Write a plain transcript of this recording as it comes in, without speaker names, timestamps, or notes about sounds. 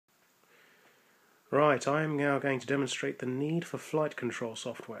Right, I am now going to demonstrate the need for flight control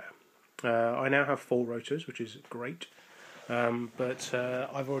software. I now have 4 rotors, which is great, but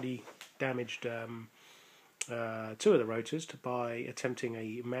I've already damaged 2 of the rotors by attempting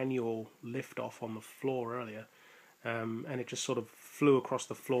a manual lift-off on the floor earlier, and it just sort of flew across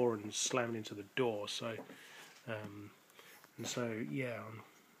the floor and slammed into the door. So yeah,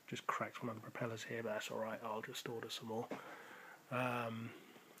 I just cracked one of the propellers here, but that's alright, I'll just order some more.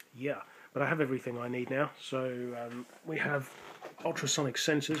 Yeah, but I have everything I need now. So we have ultrasonic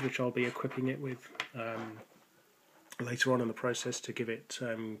sensors, which I'll be equipping it with later on in the process to give it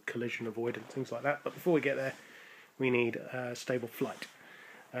collision avoidance, things like that. But before we get there, we need stable flight.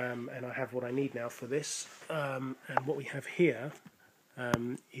 And I have what I need now for this. And what we have here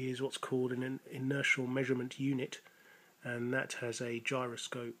is what's called an inertial measurement unit, and that has a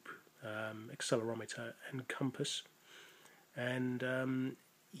gyroscope, accelerometer and compass. And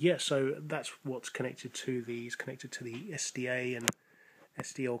yeah, so that's what's connected to these, connected to the SDA and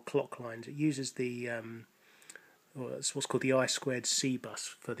SDL clock lines. It uses the it's what's called the I2C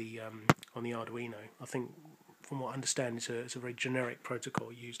bus for the on the Arduino. I think, from what I understand, it's a very generic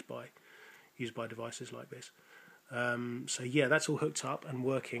protocol used by devices like this. So yeah, that's all hooked up and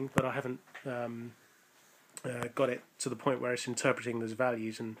working, but I haven't got it to the point where it's interpreting those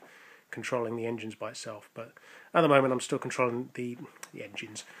values and controlling the engines by itself. But at the moment I'm still controlling the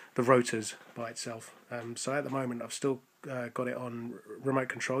engines, the rotors, by itself. So at the moment I've still got it on remote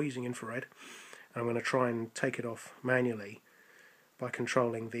control using infrared, and I'm going to try and take it off manually by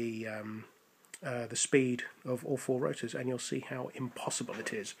controlling the speed of all 4 rotors, and you'll see how impossible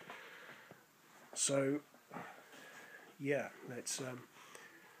it is. So yeah, let's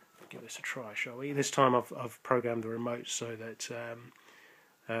give this a try, shall we? This time I've programmed the remote so that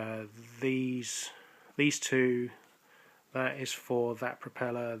these 2, that is for that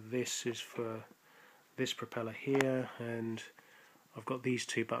propeller, this is for this propeller here, and I've got these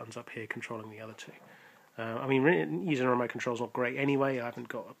 2 buttons up here controlling the other 2. I mean, using a remote control is not great anyway. I haven't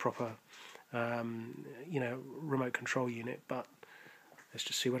got a proper remote control unit, but let's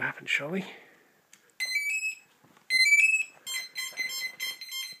just see what happens, shall we?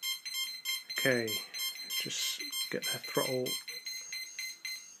 Okay, just get that throttle.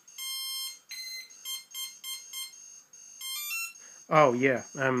 Oh yeah,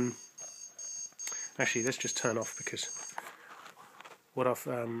 actually let's just turn off, because what I've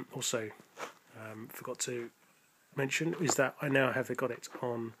also forgot to mention is that I now have got it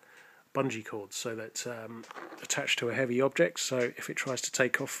on bungee cords, so that attached to a heavy object, so if it tries to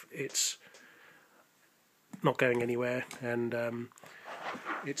take off it's not going anywhere, and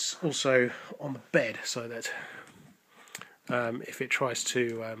it's also on the bed, so that if it tries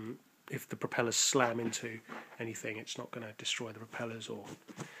to if the propellers slam into anything, it's not going to destroy the propellers or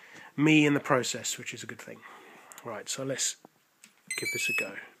me in the process, which is a good thing. Right, so let's give this a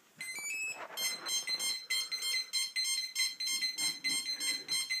go.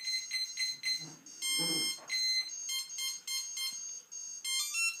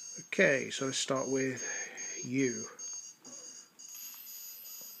 Okay, so let's start with U.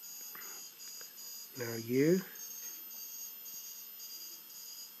 Now U.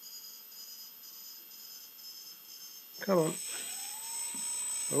 Come on.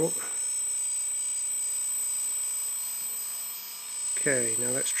 Oh. Okay,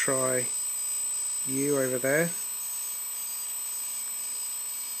 now let's try U over there.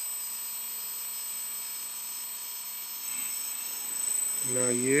 Now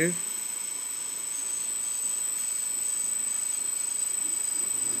U.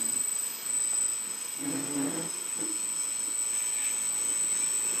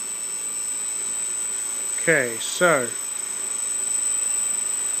 Okay, so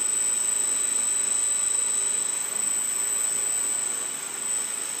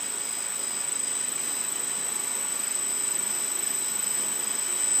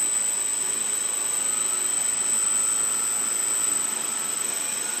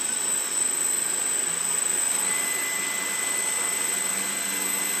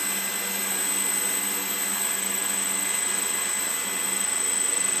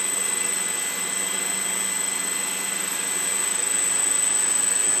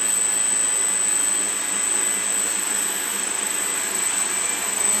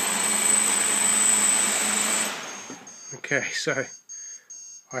okay, so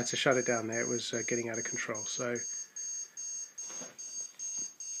I had to shut it down there, it was getting out of control. So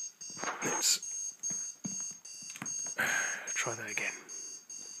let's try that again.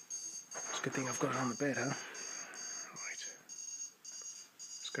 It's a good thing I've got it on the bed, huh? Right.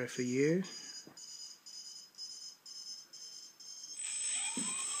 Let's go for U.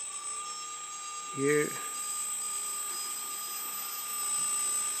 you.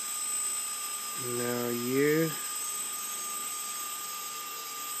 Now you.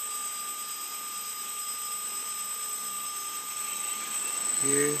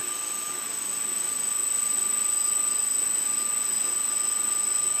 You.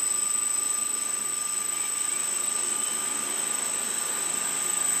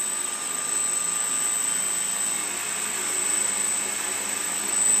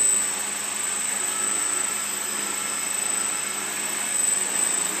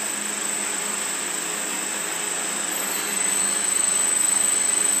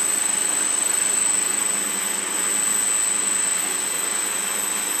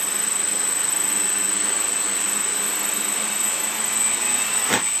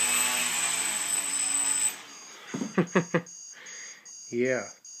 Yeah,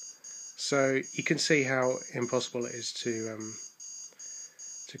 so you can see how impossible it is to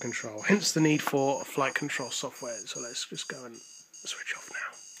control, hence the need for flight control software. So let's just go and switch off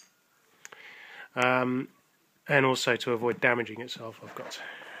now, and also to avoid damaging itself, I've got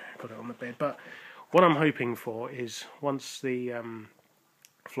it on the bed. But what I'm hoping for is, once the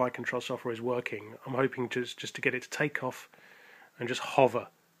flight control software is working, I'm hoping just to get it to take off and just hover,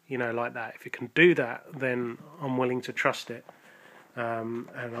 you know, like that. If it can do that, then I'm willing to trust it, and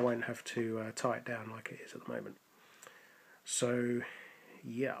I won't have to tie it down like it is at the moment. So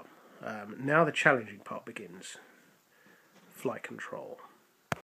yeah, now the challenging part begins. Flight control.